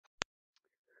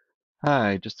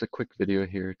Hi, just a quick video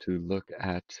here to look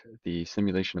at the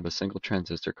simulation of a single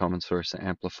transistor common source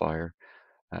amplifier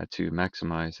to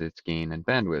maximize its gain and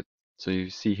bandwidth. So you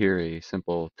see here a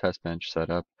simple test bench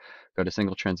setup. Got a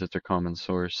single transistor common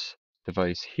source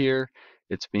device here.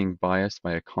 It's being biased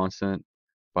by a constant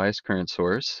bias current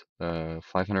source, 500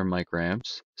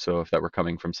 microamps. So if that were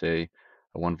coming from, say,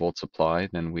 a 1 volt supply,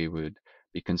 then we would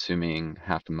be consuming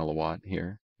half a milliwatt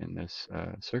here in this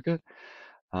circuit.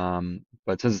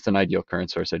 But since it's an ideal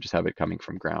current source, I just have it coming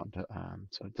from ground.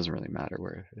 So it doesn't really matter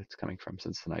where it's coming from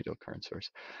since it's an ideal current source.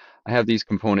 I have these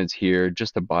components here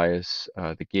just to bias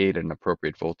the gate at an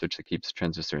appropriate voltage that keeps the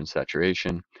transistor in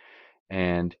saturation.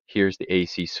 And here's the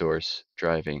AC source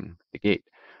driving the gate.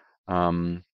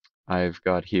 Um, I've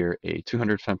got here a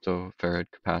 200 femtofarad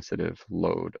capacitive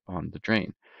load on the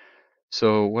drain.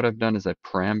 So what I've done is I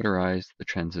parameterized the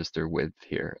transistor width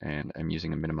here, and I'm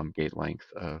using a minimum gate length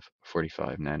of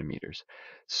 45 nanometers.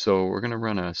 So we're going to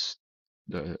run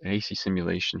the AC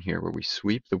simulation here where we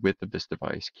sweep the width of this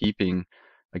device, keeping,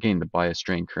 again, the bias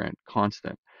drain current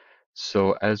constant.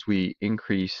 So as we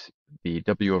increase the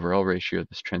W over L ratio of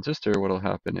this transistor, what will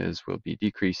happen is we'll be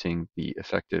decreasing the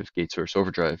effective gate source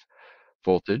overdrive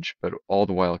voltage, but all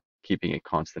the while keeping a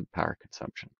constant power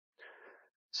consumption.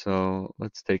 So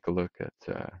let's take a look at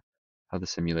how the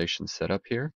simulation's set up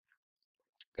here.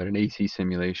 Got an AC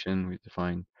simulation. We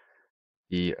define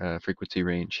the frequency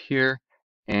range here,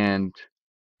 and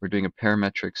we're doing a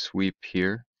parametric sweep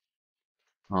here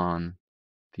on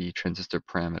the transistor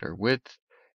parameter width,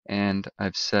 and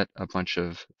I've set a bunch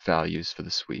of values for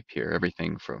the sweep here,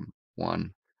 everything from 1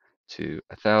 to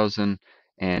 1,000,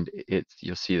 and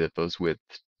you'll see that those width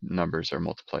numbers are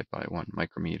multiplied by 1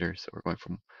 micrometer, so we're going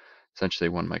from essentially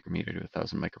 1 micrometer to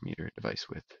 1,000 micrometer device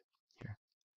width here.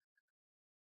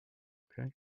 Okay,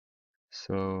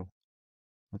 so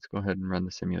let's go ahead and run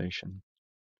the simulation,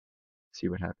 see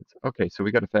what happens. Okay, so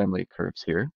we got a family of curves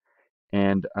here,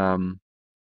 and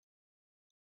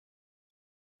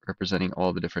representing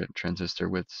all the different transistor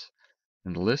widths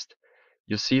in the list.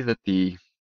 You'll see that the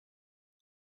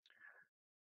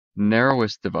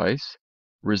narrowest device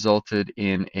resulted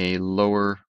in a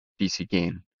lower DC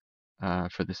gain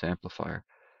for this amplifier.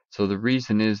 So the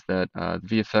reason is that the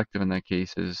V effective in that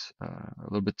case is a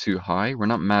little bit too high. We're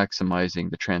not maximizing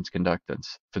the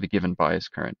transconductance for the given bias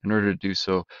current. In order to do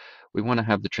so, we want to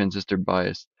have the transistor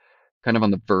bias kind of on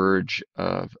the verge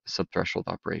of subthreshold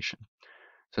operation.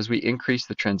 So as we increase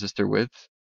the transistor width,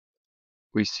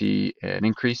 we see an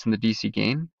increase in the DC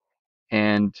gain,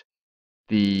 and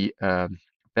the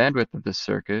bandwidth of this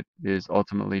circuit is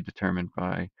ultimately determined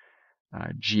by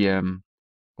GM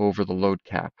over the load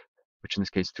cap, which in this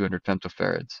case 200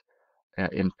 femtofarads,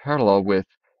 in parallel with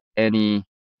any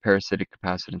parasitic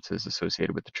capacitances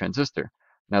associated with the transistor.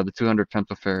 Now the 200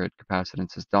 femtofarad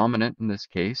capacitance is dominant in this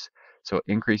case, so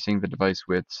increasing the device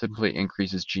width simply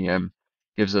increases GM,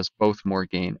 gives us both more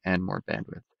gain and more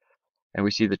bandwidth. And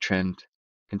we see the trend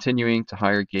continuing to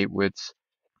higher gate widths,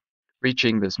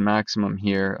 reaching this maximum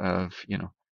here of,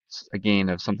 a gain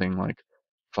of something like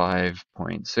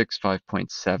 5.6,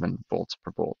 5.7 volts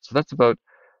per volt. So that's about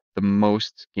the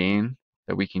most gain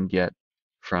that we can get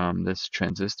from this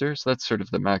transistor. So that's sort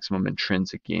of the maximum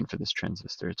intrinsic gain for this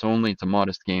transistor. It's a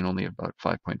modest gain, only about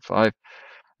 5.5,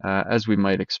 as we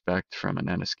might expect from a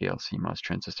nanoscale CMOS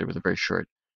transistor with a very short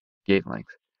gate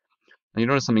length. Now you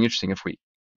notice something interesting. If we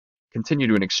continue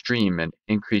to an extreme and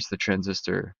increase the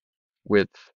transistor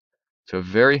width to a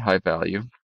very high value,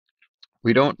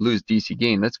 we don't lose DC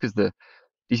gain. That's because the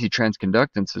DC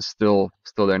transconductance is still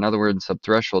there. In other words,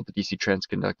 subthreshold, the DC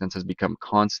transconductance has become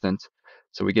constant.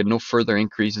 So we get no further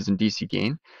increases in DC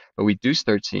gain, but we do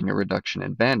start seeing a reduction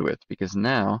in bandwidth because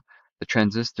now the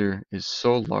transistor is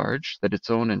so large that its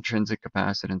own intrinsic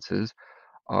capacitances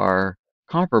are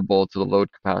comparable to the load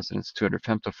capacitance, 200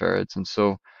 femtofarads. And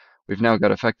so we've now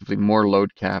got effectively more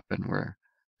load cap and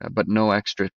but no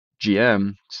extra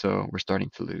GM. So we're starting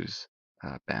to lose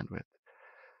bandwidth.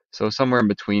 So somewhere in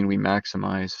between, we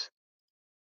maximize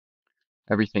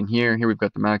everything here. Here we've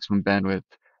got the maximum bandwidth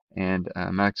and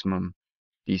maximum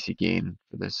DC gain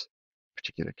for this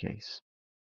particular case.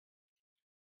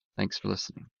 Thanks for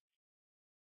listening.